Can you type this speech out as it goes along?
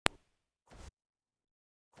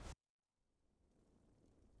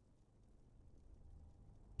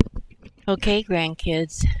Okay,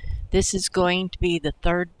 grandkids, this is going to be the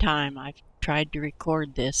third time I've tried to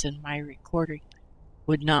record this and my recording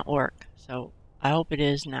would not work, so I hope it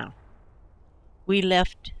is now. We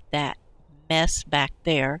left that mess back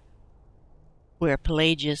there where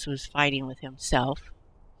Pelagius was fighting with himself.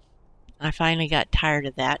 I finally got tired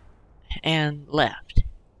of that and left.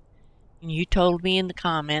 And you told me in the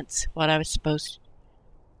comments what I was supposed to...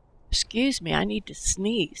 Excuse me, I need to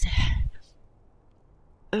sneeze.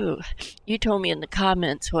 Oh, you told me in the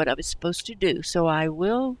comments what I was supposed to do, so I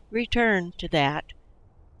will return to that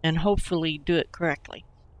and hopefully do it correctly.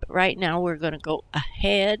 But right now we're going to go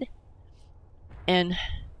ahead and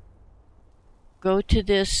go to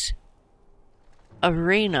this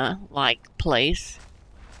arena-like place.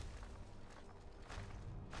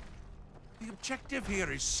 The objective here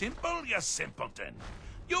is simple, you simpleton.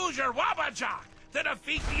 Use your Wabbajack to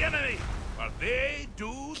defeat the enemy, while they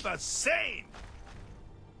do the same.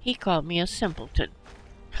 He called me a simpleton.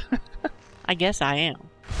 I guess I am.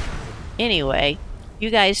 Anyway, you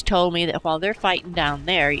guys told me that while they're fighting down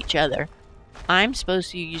there, each other, I'm supposed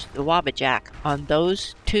to use the Wabbajack on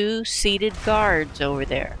those two seated guards over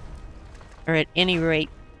there. Or at any rate,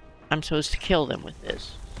 I'm supposed to kill them with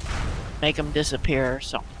this. Make them disappear or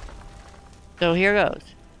something. So here goes.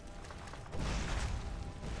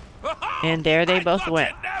 And there they both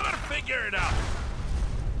went. Never figure it out.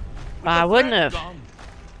 I wouldn't have.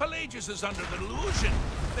 Pelagius is under the delusion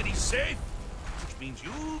that he's safe, which means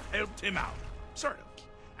you've helped him out. Sort of.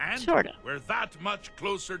 And sort of. We're that much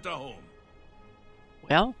closer to home.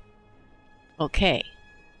 Well, okay.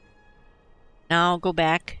 Now I'll go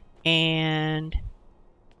back and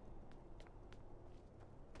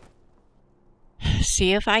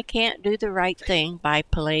see if I can't do the right thing by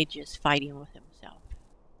Pelagius fighting with himself.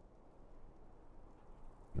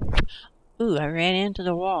 Ooh, I ran into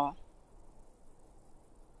the wall.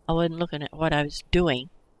 I wasn't looking at what I was doing.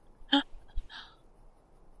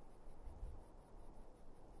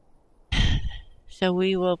 So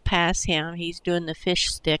we will pass him. He's doing the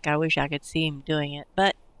fish stick. I wish I could see him doing it,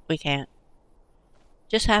 but we can't.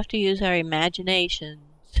 Just have to use our imaginations.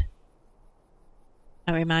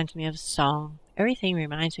 That reminds me of a song. Everything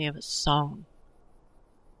reminds me of a song.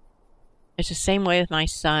 It's the same way with my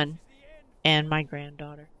son and my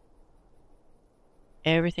granddaughter.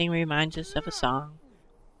 Everything reminds us of a song.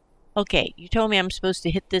 Okay, you told me I'm supposed to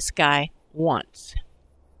hit this guy once.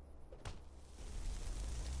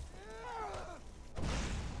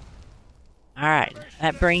 Alright,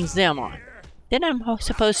 that brings them on. Then I'm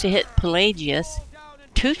supposed to hit Pelagius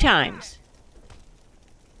 2 times.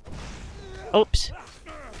 Oops.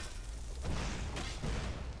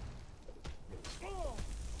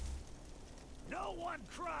 No one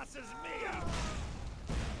crosses me.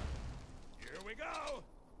 Here we go.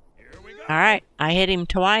 Here we go. Alright, I hit him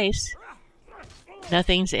twice.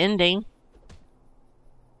 Nothing's ending.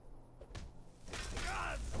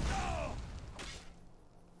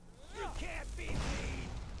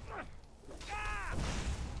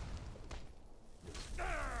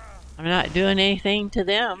 I'm not doing anything to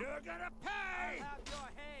them.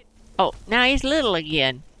 Oh, now he's little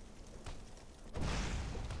again.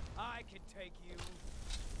 I can take you.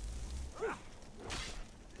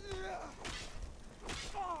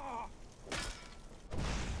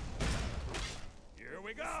 Here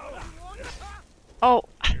we go. Oh.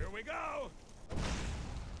 Here we go.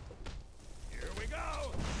 Here we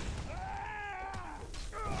go.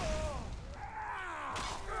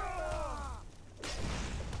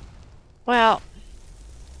 Well.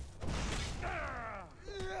 That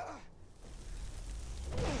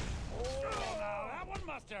one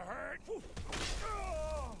must have hurt.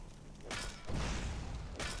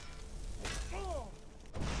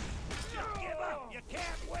 Just give up. You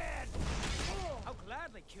can't win. I'll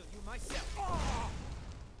gladly kill you myself.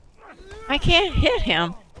 I can't hit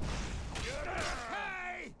him.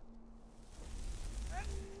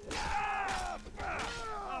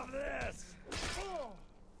 Of this.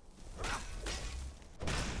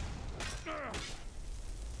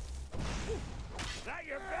 Is that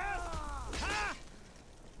your best? Huh?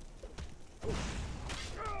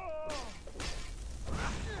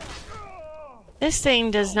 This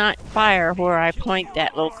thing does not fire where I point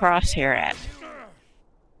that little crosshair at.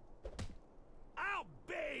 I'll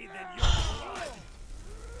bathe in your blood.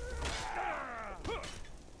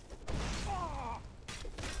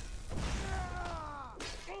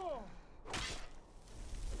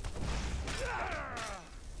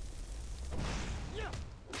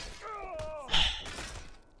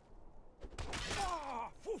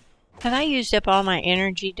 Have I used up all my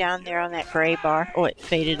energy down there on that gray bar? Oh, it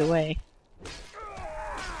faded away.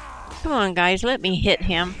 Come on, guys, let me hit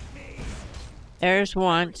him. There's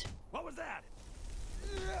one. What was that?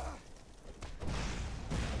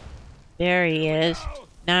 There he is. Go.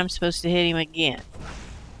 Now I'm supposed to hit him again.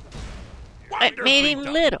 It Wonderfully made him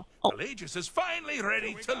done. little. Oh, Pelagius is finally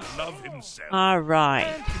ready to love himself. all right.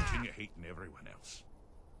 And continue hating everyone else.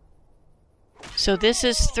 So this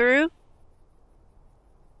is through?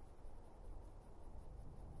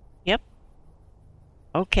 Yep.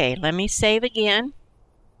 Okay, let me save again.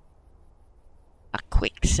 A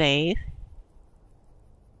quick save.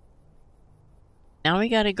 Now we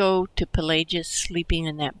gotta go to Pelagius sleeping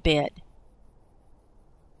in that bed.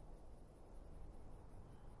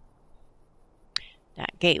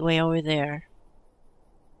 That gateway over there.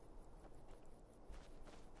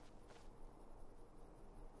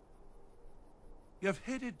 You've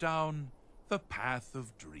headed down the path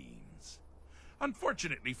of dreams.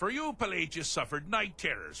 Unfortunately for you, Pelagius suffered night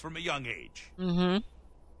terrors from a young age. Mm-hmm.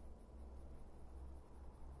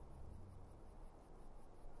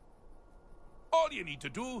 All you need to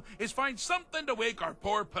do is find something to wake our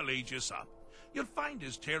poor Pelagius up. You'll find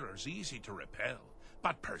his terrors easy to repel,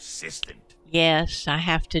 but persistent. Yes, I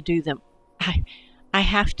have to do them. I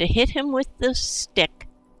have to hit him with the stick,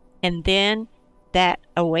 and then that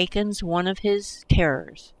awakens one of his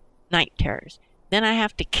terrors, night terrors. Then I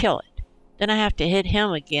have to kill it. Then I have to hit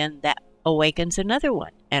him again. That awakens another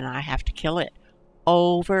one, and I have to kill it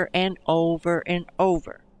over and over and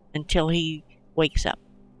over until he wakes up.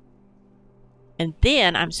 And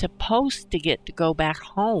then I'm supposed to get to go back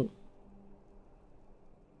home.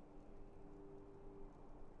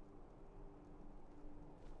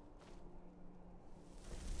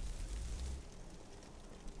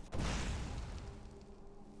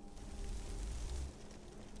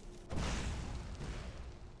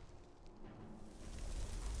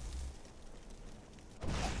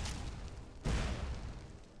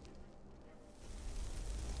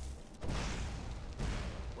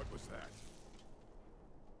 What was that?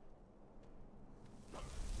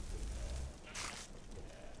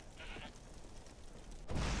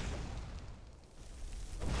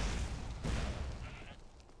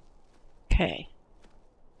 Okay.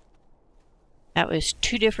 That was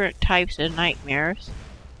 2 different types of nightmares.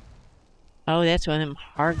 Oh, that's one of them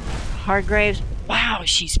Hargraves. Wow,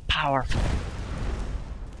 she's powerful.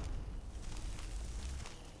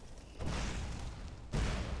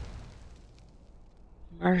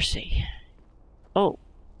 Mercy. Oh,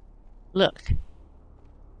 look.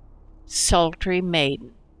 Sultry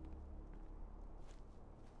maiden.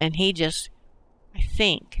 And he just, I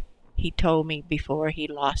think, he told me before he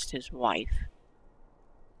lost his wife.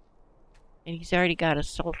 And he's already got a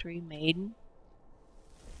sultry maiden.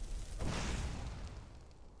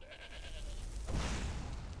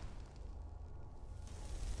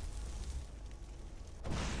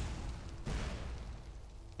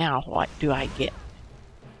 Now what do I get?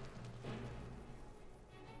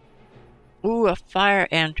 Ooh, a fire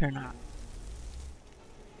antronaut.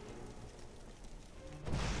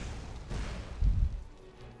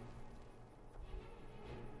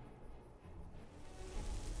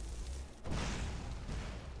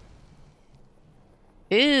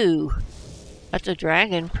 Ooh, that's a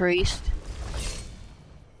dragon priest.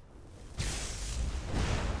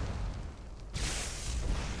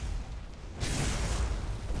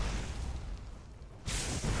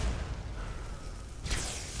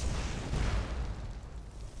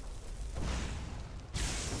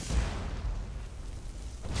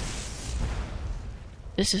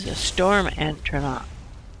 This is a storm antronaut.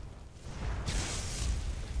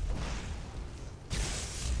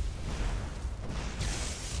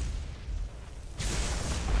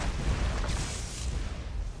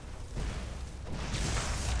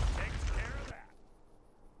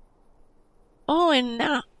 Oh, and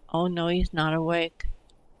now, oh no, he's not awake.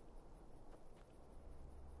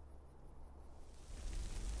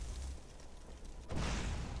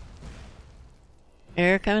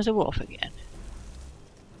 Here comes a wolf again.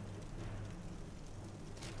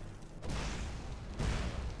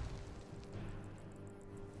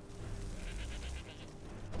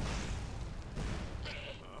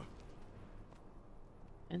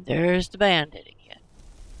 And there's the bandit again.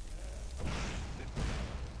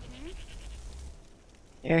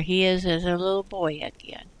 There he is as a little boy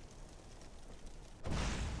again.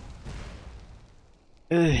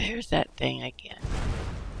 Ooh, here's that thing again.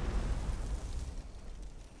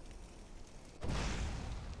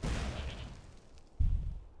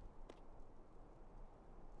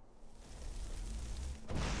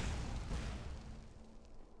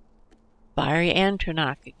 Fiery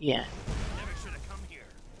Antronoc again. Never should have come here.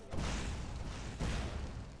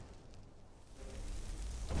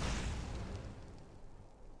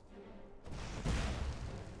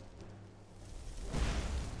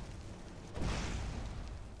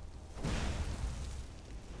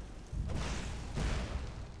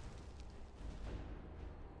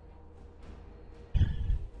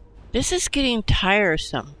 This is getting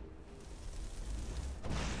tiresome.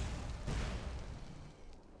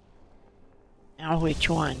 Now which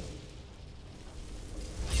one?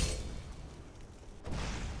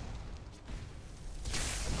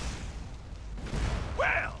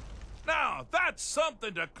 Well, now that's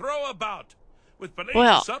something to crow about. With police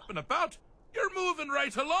Well, up and about, you're moving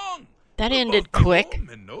right along. that We'll ended both be quick. home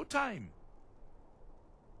in no time.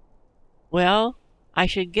 Well, I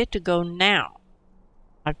should get to go now.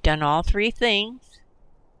 I've done all 3 things.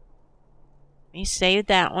 Let me save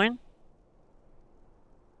that one.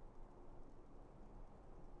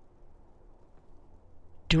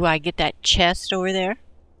 Do I get that chest over there?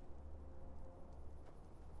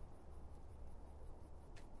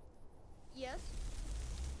 Yes.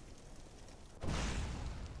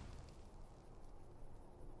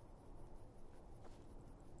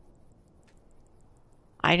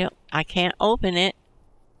 I can't open it.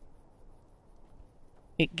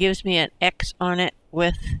 It gives me an X on it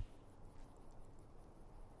with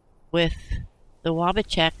the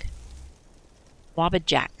Wabajack.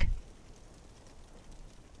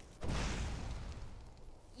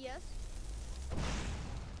 Yes.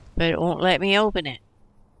 But it won't let me open it.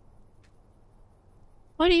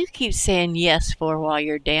 What do you keep saying yes for while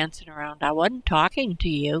you're dancing around? I wasn't talking to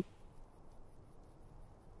you.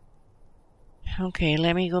 Okay,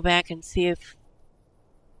 let me go back and see if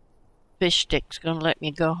Fish Stick's gonna let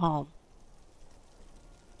me go home.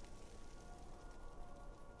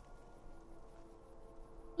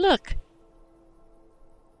 Look!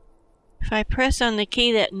 If I press on the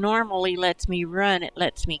key that normally lets me run, it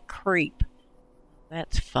lets me creep.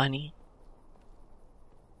 That's funny.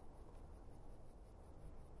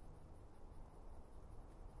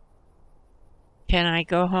 Can I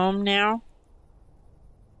go home now?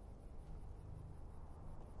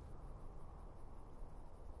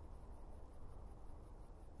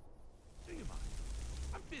 Do you mind?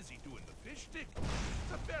 I'm busy doing the fish stick.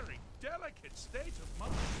 It's a very delicate state of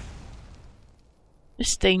mind.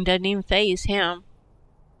 This thing doesn't even faze him.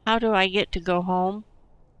 How do I get to go home?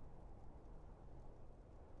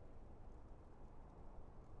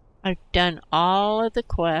 I've done all of the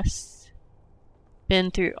quests,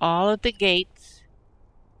 been through all of the gates.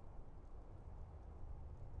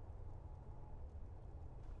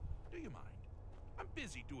 Do you mind? I'm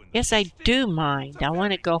busy doing the Yes, I fish stick. do It's mind. a I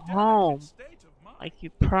want to very go delicate home state of mind. like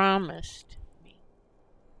you promised me.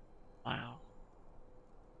 Wow.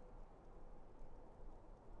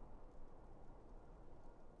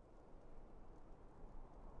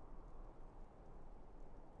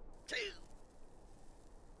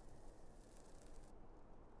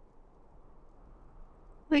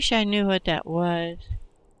 Wish I knew what that was.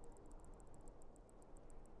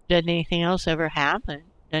 Doesn't anything else ever happen?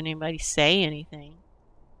 Doesn't anybody say anything?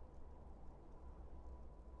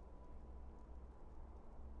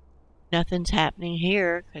 Nothing's happening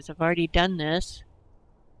here because I've already done this.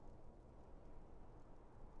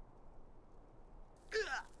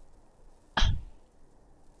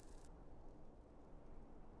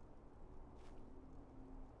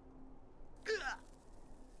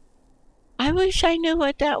 I wish I knew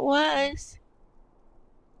what that was.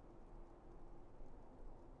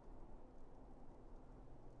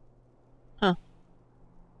 Huh.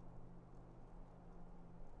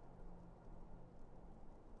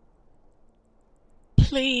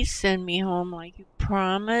 Please send me home like you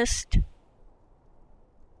promised.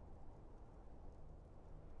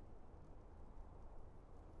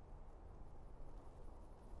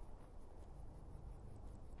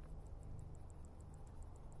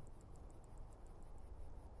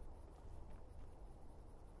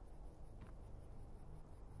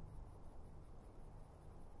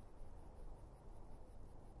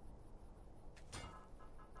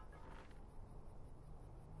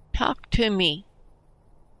 Talk to me,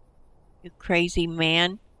 you crazy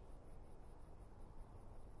man.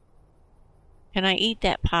 Can I eat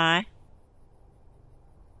that pie?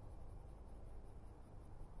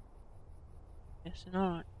 Guess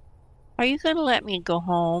not. Are you going to let me go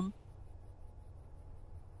home?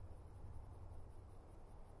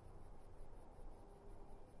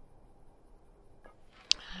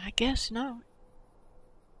 I guess not.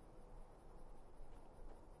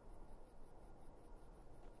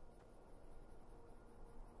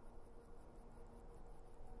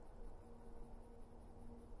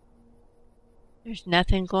 There's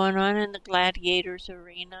nothing going on in the gladiators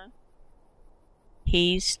arena.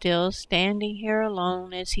 He's still standing here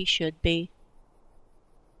alone as he should be.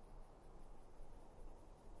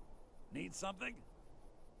 Need something?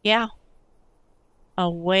 Yeah. A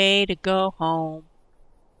way to go home.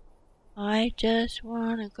 I just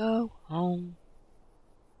want to go home.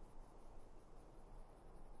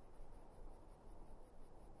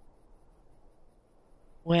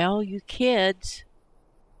 Well, you kids,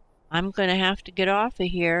 I'm going to have to get off of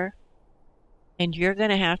here, and you're going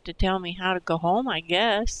to have to tell me how to go home, I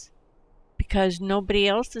guess, because nobody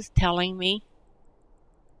else is telling me.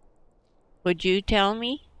 Would you tell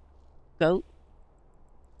me, goat?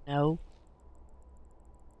 No.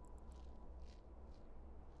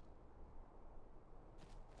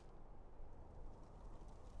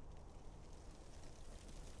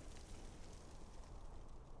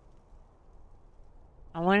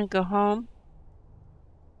 I want to go home.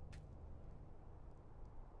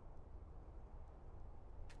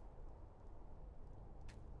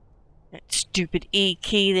 That stupid E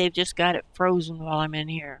key, they've just got it frozen while I'm in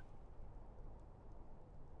here.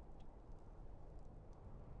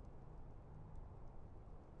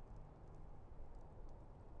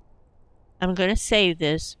 I'm going to save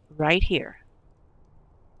this right here.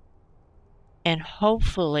 And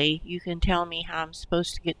hopefully you can tell me how I'm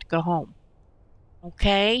supposed to get to go home.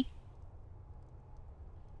 Okay?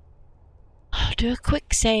 I'll do a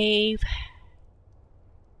quick save.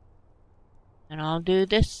 And I'll do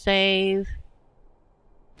this save.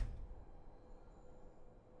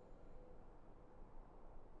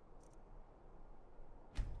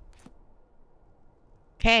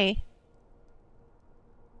 Okay.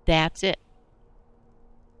 That's it.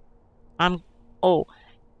 Oh,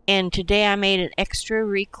 and today I made an extra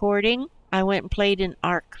recording. I went and played in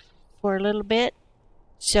Ark for a little bit.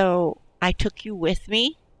 So I took you with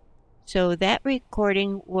me. So that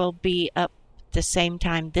recording will be up the same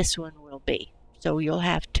time this one will be. So you'll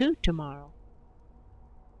have 2 tomorrow.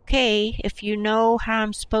 Okay, if you know how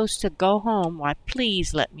I'm supposed to go home, why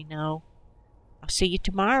please let me know. I'll see you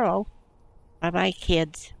tomorrow. Bye-bye,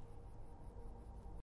 kids.